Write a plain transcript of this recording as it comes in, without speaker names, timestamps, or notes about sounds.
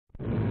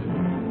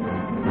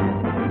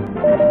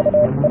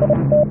Hello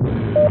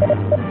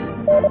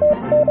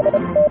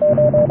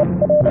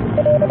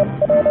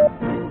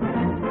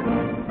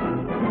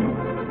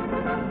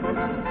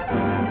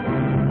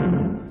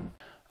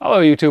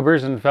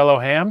YouTubers and fellow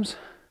hams.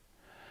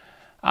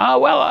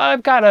 Well,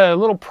 I've got a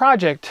little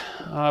project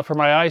for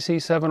my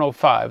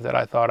IC-705 that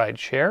I thought I'd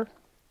share.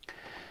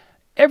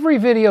 Every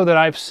video that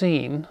I've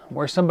seen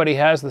where somebody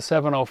has the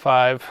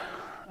 705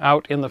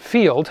 out in the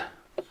field,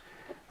 I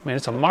mean,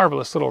 it's a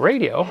marvelous little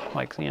radio,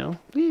 like, you know,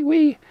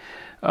 wee.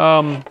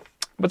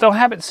 But they'll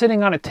have it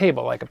sitting on a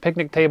table, like a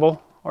picnic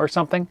table or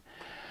something.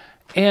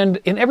 And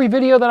in every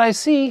video that I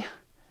see,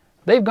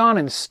 they've gone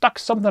and stuck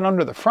something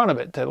under the front of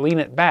it to lean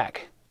it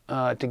back.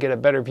 To get a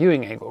better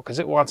viewing angle, because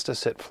it wants to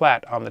sit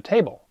flat on the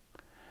table.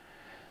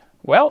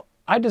 Well,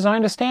 I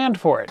designed a stand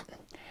for it.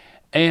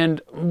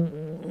 And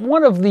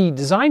one of the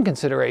design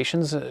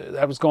considerations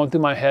that was going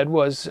through my head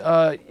was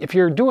if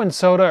you're doing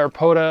soda or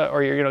POTA,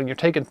 or you're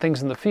taking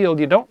things in the field,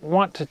 you don't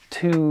want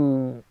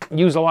to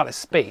use a lot of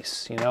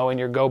space, in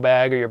your go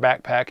bag or your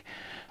backpack.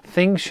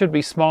 Things should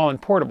be small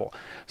and portable.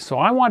 So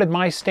I wanted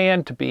my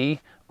stand to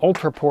be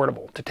ultra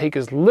portable, to take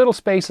as little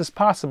space as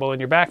possible in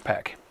your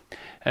backpack.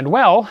 And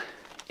well,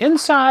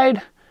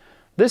 inside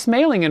this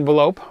mailing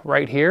envelope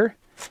right here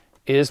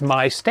is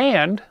my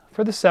stand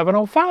for the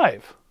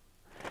 705.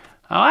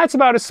 That's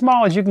about as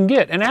small as you can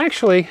get, and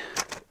actually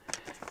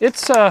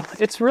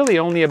it's really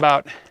only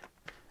about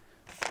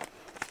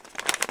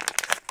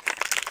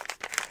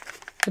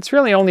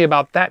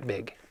that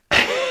big.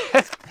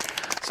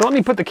 So let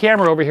me put the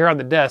camera over here on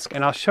the desk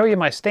and I'll show you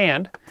my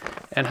stand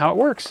and how it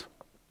works.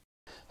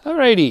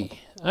 Alrighty,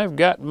 I've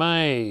got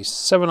my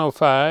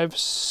 705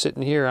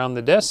 sitting here on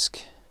the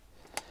desk.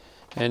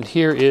 And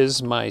here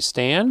is my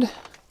stand.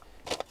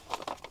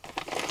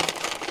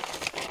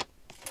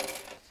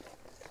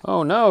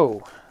 Oh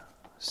no,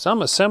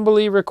 some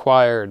assembly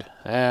required.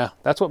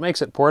 That's what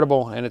makes it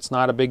portable, and it's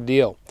not a big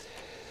deal.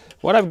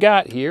 What I've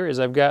got here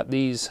is I've got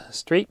these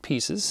straight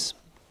pieces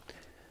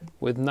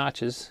with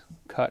notches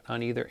cut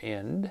on either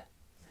end.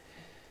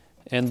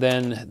 And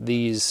then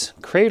these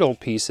cradle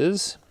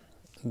pieces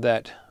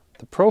that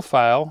the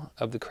profile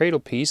of the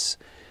cradle piece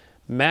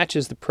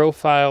matches the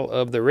profile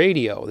of the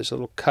radio. There's a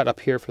little cut up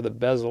here for the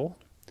bezel.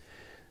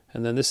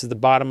 And then this is the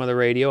bottom of the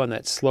radio and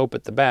that slope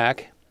at the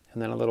back.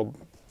 And then a little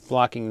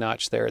blocking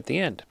notch there at the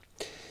end.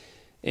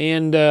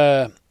 And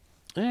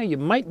you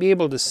might be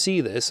able to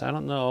see this. I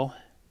don't know.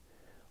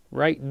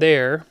 Right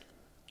there,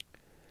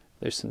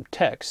 there's some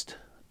text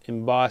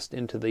embossed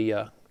into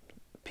the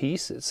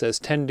piece. It says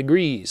 10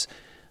 degrees.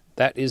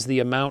 That is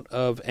the amount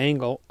of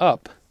angle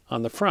up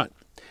on the front.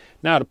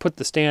 Now to put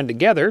the stand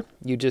together,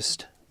 you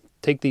just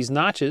take these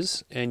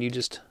notches and you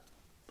just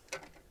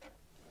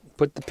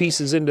put the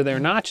pieces into their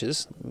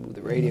notches. Move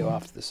the radio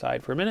off to the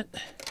side for a minute.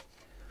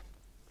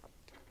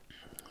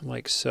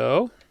 Like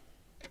so.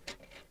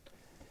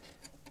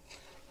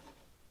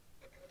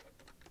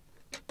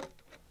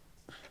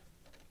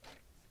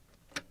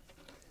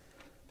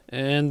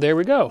 And there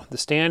we go. The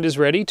stand is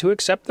ready to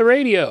accept the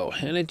radio,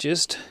 and it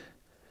just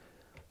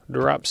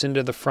drops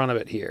into the front of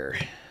it here.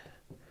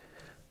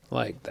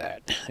 Like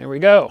that. There we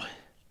go.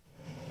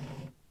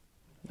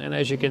 And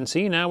as you can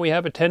see, now we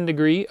have a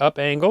 10-degree up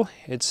angle.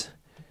 It's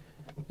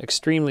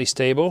extremely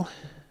stable.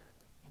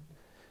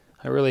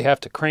 I really have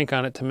to crank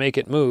on it to make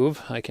it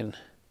move. I can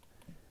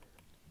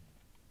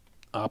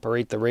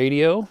operate the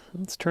radio.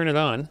 Let's turn it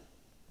on.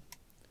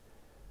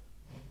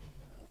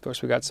 Of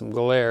course, we got some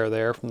glare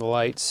there from the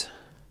lights.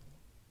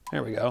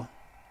 There we go.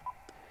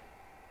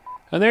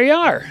 And there you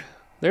are.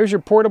 There's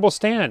your portable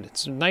stand.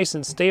 It's nice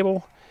and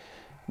stable.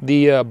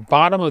 The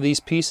bottom of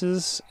these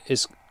pieces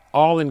is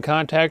all in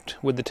contact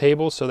with the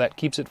table, so that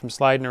keeps it from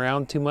sliding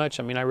around too much.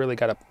 I mean, I really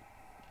got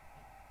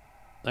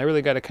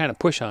to kind of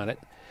push on it.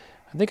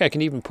 I think I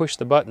can even push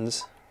the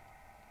buttons.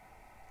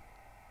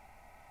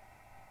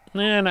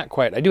 Nah, not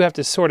quite. I do have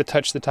to sort of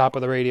touch the top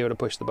of the radio to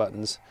push the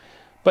buttons,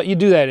 but you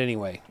do that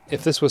anyway.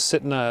 If this was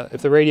sitting,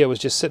 if the radio was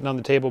just sitting on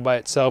the table by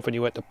itself and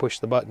you went to push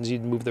the buttons,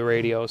 you'd move the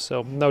radio.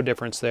 So no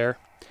difference there.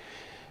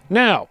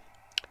 Now,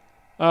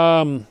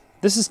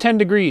 this is 10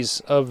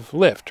 degrees of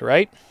lift,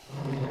 right?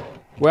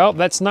 Well,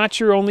 that's not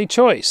your only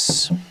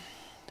choice,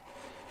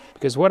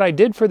 because what I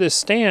did for this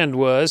stand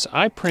was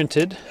I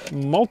printed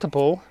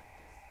multiple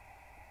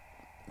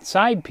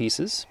side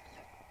pieces,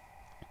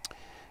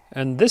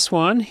 and this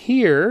one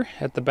here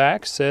at the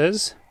back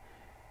says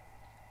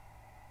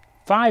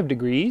 5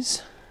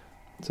 degrees,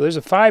 so there's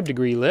a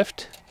 5-degree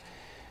lift.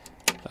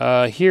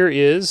 Here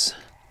is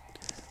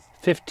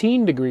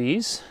 15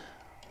 degrees,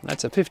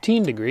 that's a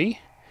 15-degree,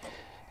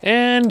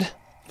 and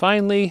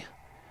finally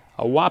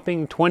a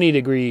whopping 20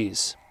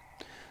 degrees.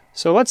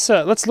 So let's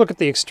look at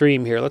the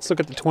extreme here. Let's look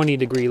at the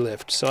 20-degree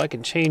lift. So I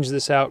can change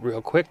this out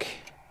real quick.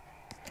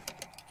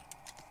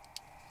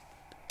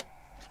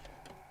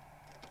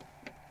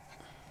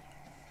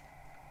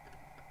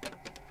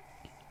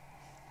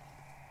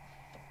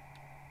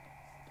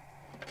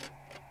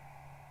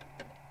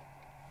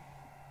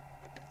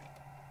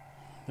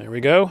 There we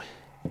go.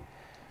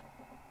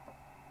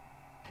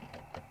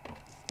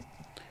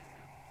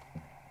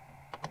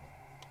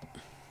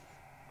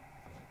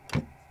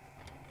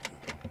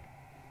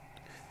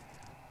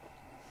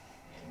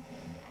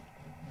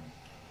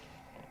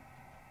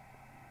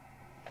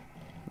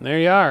 There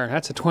you are.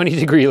 That's a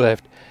 20-degree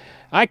lift.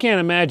 I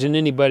can't imagine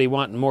anybody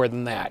wanting more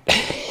than that.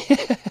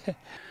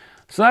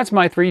 So that's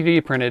my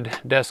 3D printed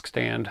desk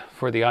stand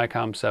for the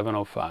Icom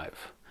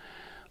 705.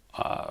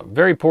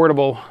 Very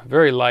portable,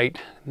 very light,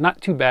 not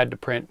too bad to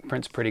print,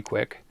 prints pretty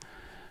quick.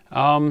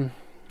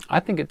 I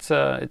think it's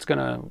going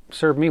to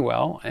serve me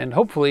well, and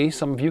hopefully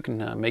some of you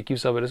can make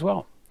use of it as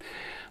well.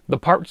 The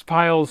parts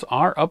piles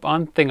are up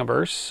on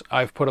Thingiverse.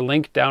 I've put a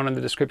link down in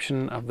the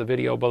description of the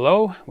video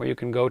below where you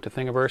can go to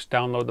Thingiverse,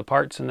 download the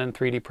parts, and then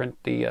 3D print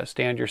the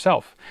stand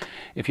yourself.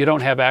 If you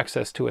don't have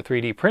access to a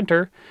 3D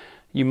printer,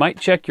 you might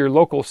check your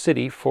local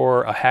city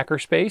for a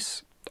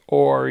hackerspace,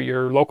 or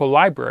your local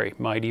library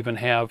might even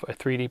have a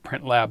 3D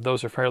print lab.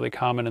 Those are fairly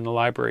common in the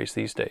libraries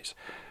these days.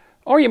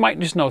 Or you might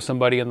just know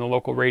somebody in the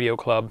local radio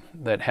club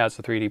that has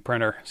a 3D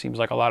printer. Seems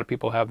like a lot of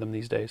people have them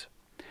these days.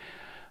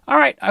 All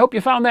right, I hope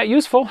you found that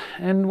useful,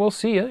 and we'll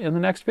see you in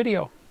the next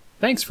video.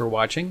 Thanks for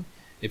watching.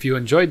 If you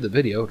enjoyed the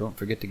video, don't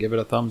forget to give it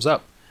a thumbs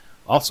up.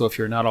 Also, if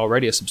you're not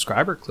already a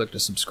subscriber, click to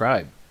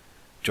subscribe.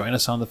 Join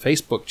us on the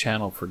Facebook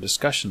channel for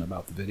discussion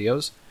about the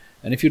videos.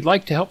 And if you'd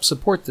like to help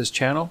support this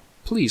channel,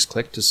 please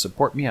click to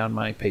support me on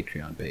my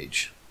Patreon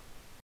page.